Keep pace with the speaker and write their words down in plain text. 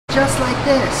Just like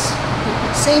this.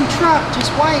 Same truck,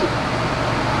 just white.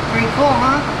 Pretty cool,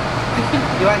 huh?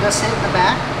 You wanna go sit in the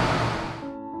back?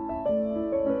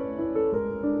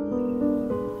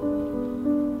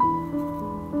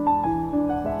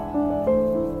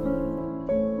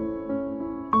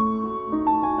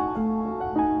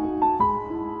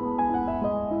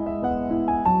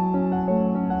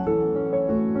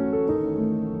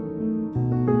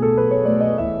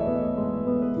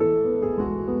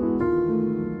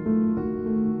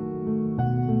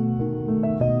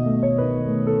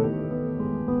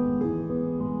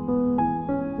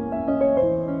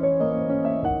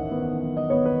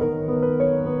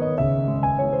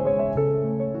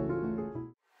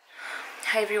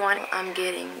 Hi everyone, I'm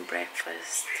getting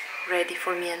breakfast ready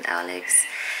for me and Alex,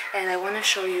 and I want to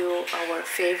show you our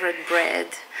favorite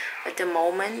bread at the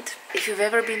moment. If you've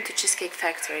ever been to Cheesecake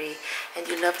Factory and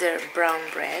you love their brown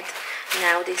bread,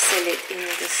 now they sell it in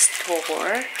the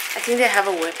store. I think they have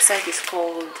a website, it's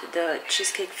called the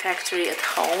Cheesecake Factory at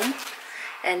Home,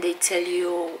 and they tell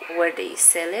you where they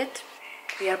sell it.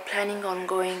 We are planning on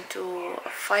going to a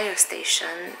fire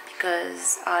station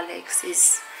because Alex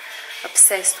is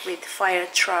obsessed with fire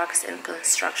trucks and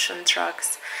construction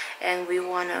trucks, and we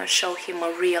want to show him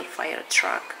a real fire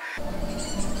truck.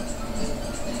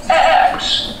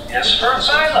 X is for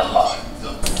xylophone.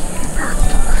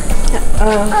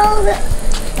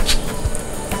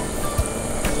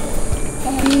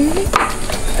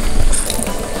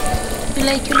 You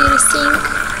like your little sink?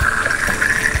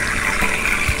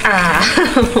 Ah,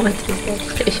 what is that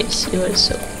fish? You are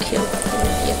so cute.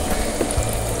 Yeah.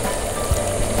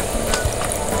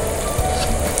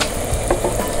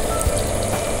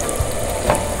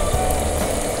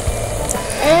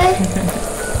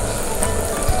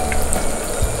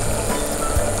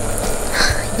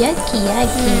 Yucky,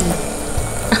 yucky.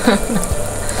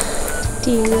 Do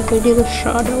you have a little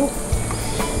shadow?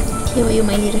 Here are you,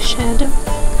 my little shadow.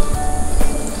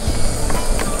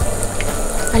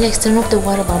 Alex, turn off the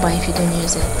water baba if you don't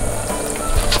use it.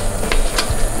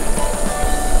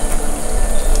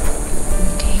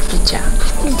 Okay, good job.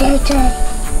 I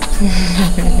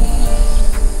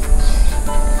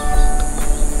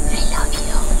love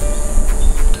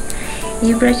you.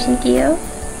 You brushing Theo?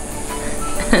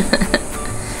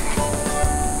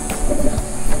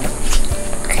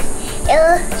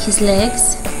 His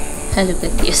legs. Oh, look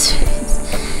at Theo's face.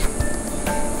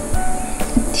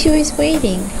 Theo is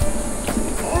waiting.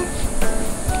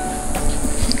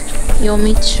 You want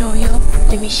me to show you?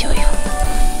 Let me show you.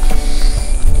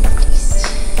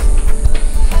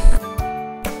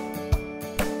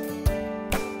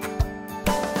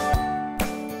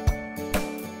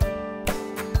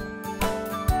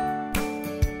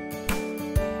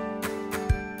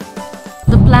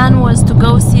 The plan was to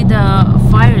go see the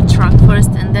fire truck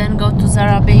first and then go to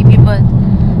Zara Baby, but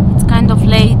it's kind of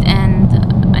late and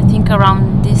I think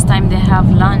around this time they have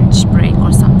lunch break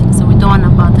or something, so we don't want to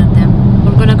bother them.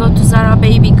 We're gonna go to Zara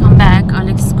Baby, come back,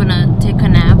 Alex is gonna take a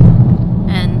nap,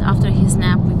 and after his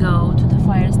nap we go to the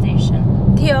fire station.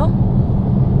 Theo,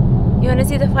 you wanna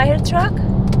see the fire truck?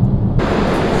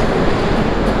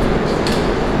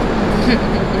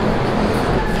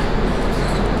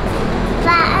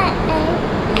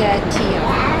 Yeah, Theo.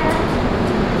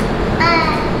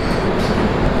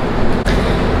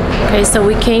 Okay, so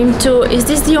we came to... Is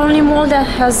this the only mall that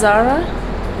has Zara?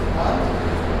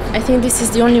 I think this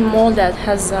is the only mall that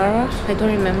has Zara. I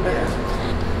don't remember.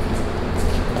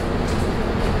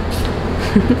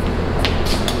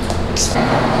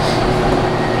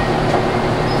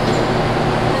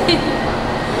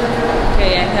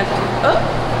 Okay, I have to... Oh!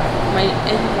 My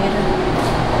elevator.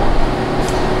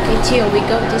 Okay, Theo, we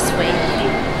go this way.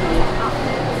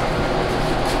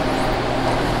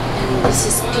 And this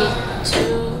is P2.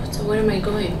 So where am I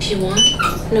going?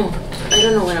 P1? No, I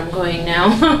don't know where I'm going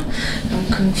now. I'm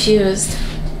confused.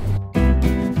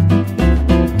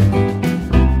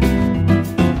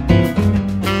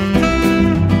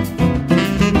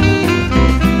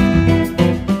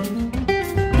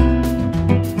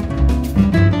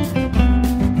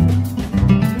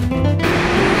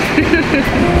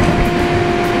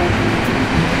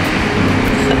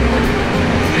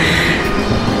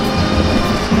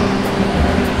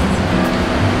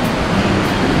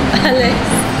 Alex.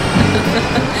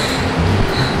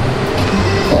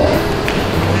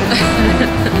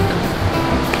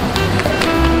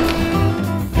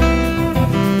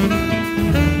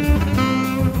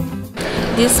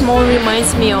 This mall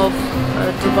reminds me of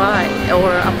Dubai or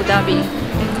Abu Dhabi.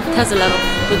 It has a lot of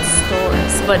good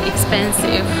stores, but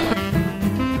expensive.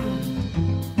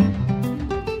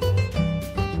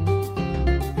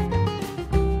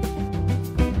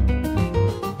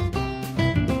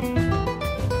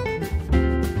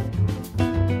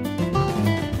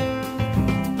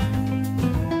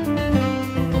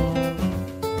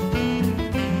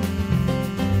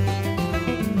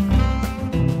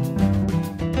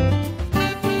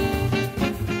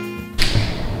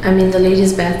 I'm in the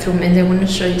ladies' bathroom and I want to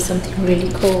show you something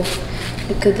really cool.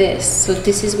 Look at this. So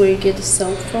this is where you get the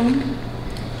soap from,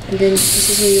 and then this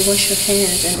is where you wash your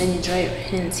hands, and then you dry your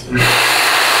hands here.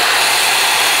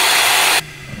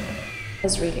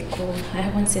 That's really cool. I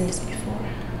haven't seen this before.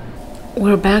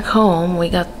 We're back home. We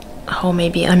got home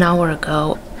maybe an hour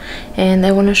ago, and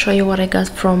I want to show you what I got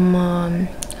from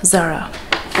Zara.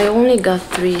 I only got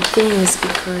 3 things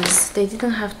because they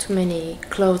didn't have too many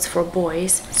clothes for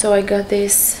boys. So I got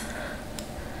this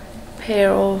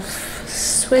pair of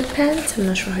sweatpants, I'm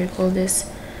not sure how you call this,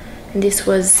 and this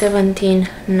was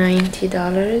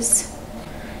 $17.90,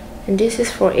 and this is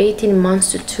for 18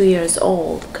 months to 2 years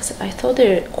old because I thought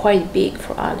they're quite big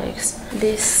for Alex.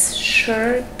 This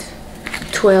shirt,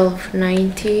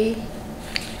 $12.90,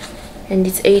 and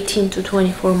it's 18 to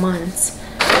 24 months.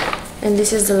 And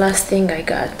this is the last thing I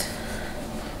got.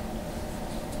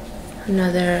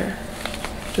 Another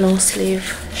long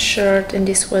sleeve shirt, and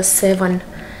this was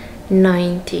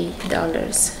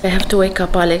 $7.90. I have to wake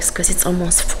up Alex because it's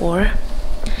almost 4. I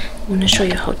want to show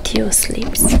you how Theo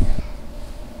sleeps.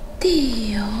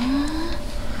 Theo,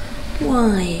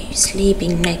 why are you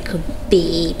sleeping like a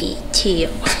baby,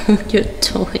 Theo? Your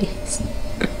toys.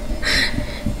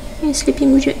 You're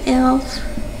sleeping with your elf.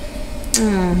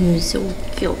 Oh, you're so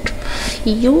cute.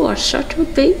 You are such a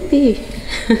baby.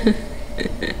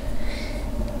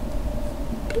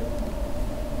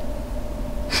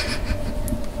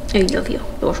 I love you.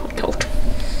 You're so cute.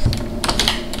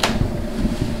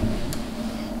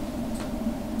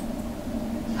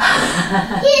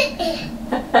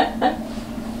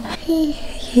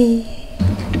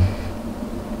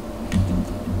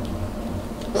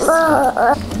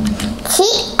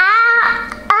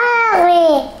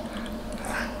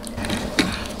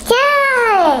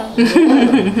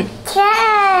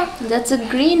 That's a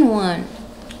green one.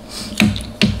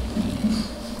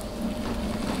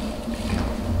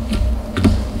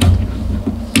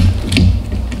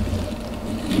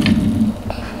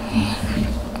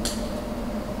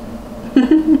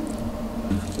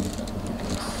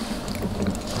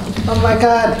 Oh my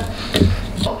God.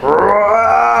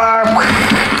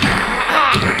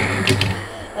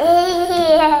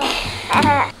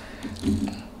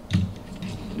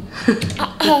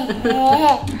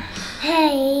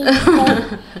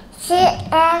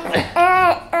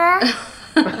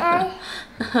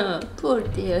 Poor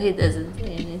Theo, he doesn't say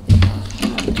anything.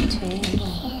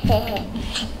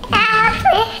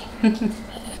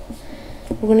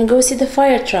 We're gonna go see the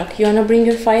fire truck. You wanna bring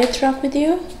your fire truck with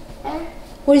you?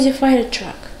 Where is your fire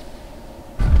truck?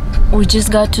 We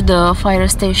just got to the fire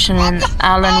station and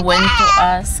Alan went to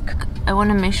ask. I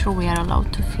wanna make sure we are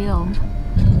allowed to film.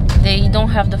 They don't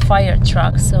have the fire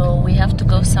truck, so we have to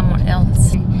go somewhere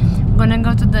else. We're gonna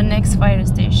go to the next fire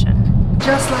station.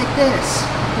 Just like this.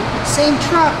 Same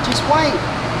truck, just white.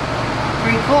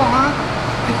 Pretty cool, huh?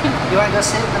 You wanna go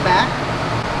sit in the back?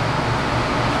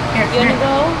 Here, You wanna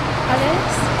go,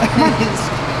 Alex?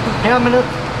 Here,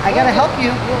 I gotta help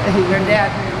you. Your dad.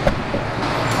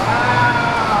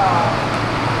 Wow.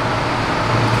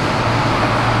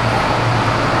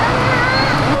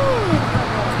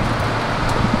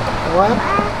 What?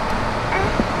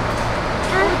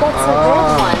 That's a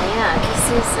red one, yeah. This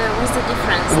is, what's the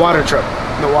difference? Water truck.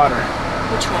 The water.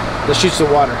 Which one? That shoots the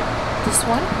water. This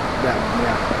one? That one,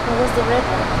 yeah. What was the red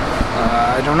one?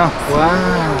 I don't know.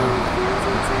 Wow.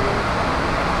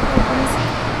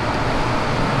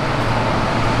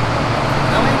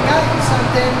 I went and got you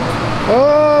something.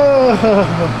 Oh!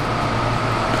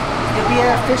 You'll be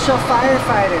an official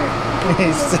firefighter.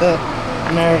 He's so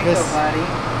nervous. There you go, buddy.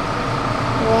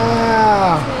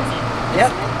 Wow.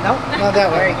 Yep. Nope. Not that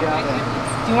There way. you go.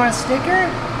 Do you want a sticker?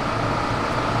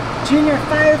 Junior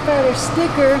firefighter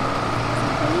sticker.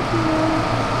 Thank you.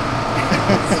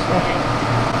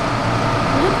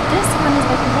 Look, this one is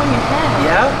like the one you have.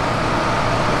 Yep.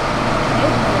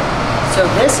 So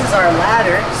this is our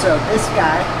ladder. So this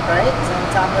guy, right, is on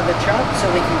top of the truck so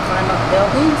we can climb up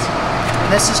buildings.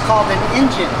 And this is called an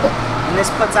engine. And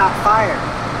this puts out fire.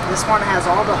 This one has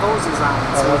all the hoses on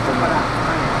it, so it can put out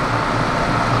fire.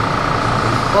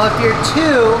 Well, if you're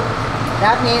 2,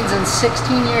 that means in 16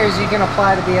 years you can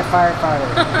apply to be a firefighter.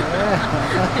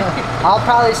 I'll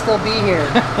probably still be here.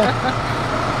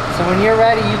 So when you're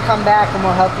ready, you come back and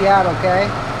we'll help you out, okay?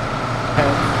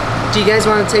 Do you guys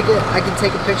want to take it? I can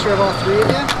take a picture of all 3 of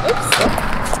you? Oops.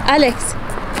 Alex.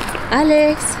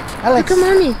 Alex. Alex. Look at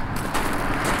mommy.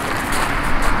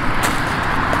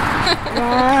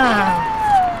 Wow.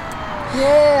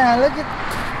 Yeah, look at.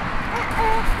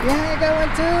 Yeah, I got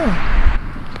one too.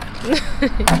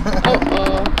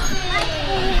 Uh-oh.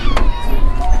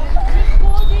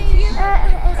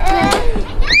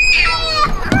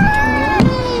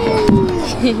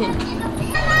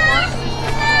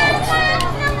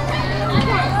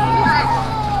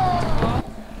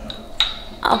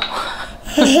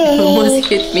 Almost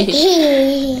hit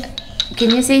me. Can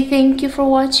you say thank you for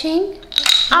watching?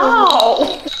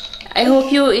 Ow! I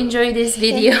hope you enjoyed this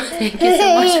video. Thank you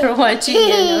so much for watching,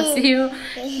 and I'll see you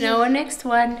in our next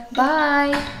one.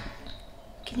 Bye!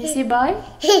 Can you say bye?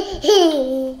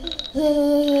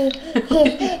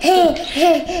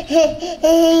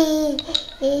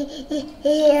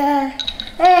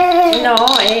 No,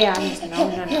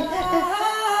 no, no.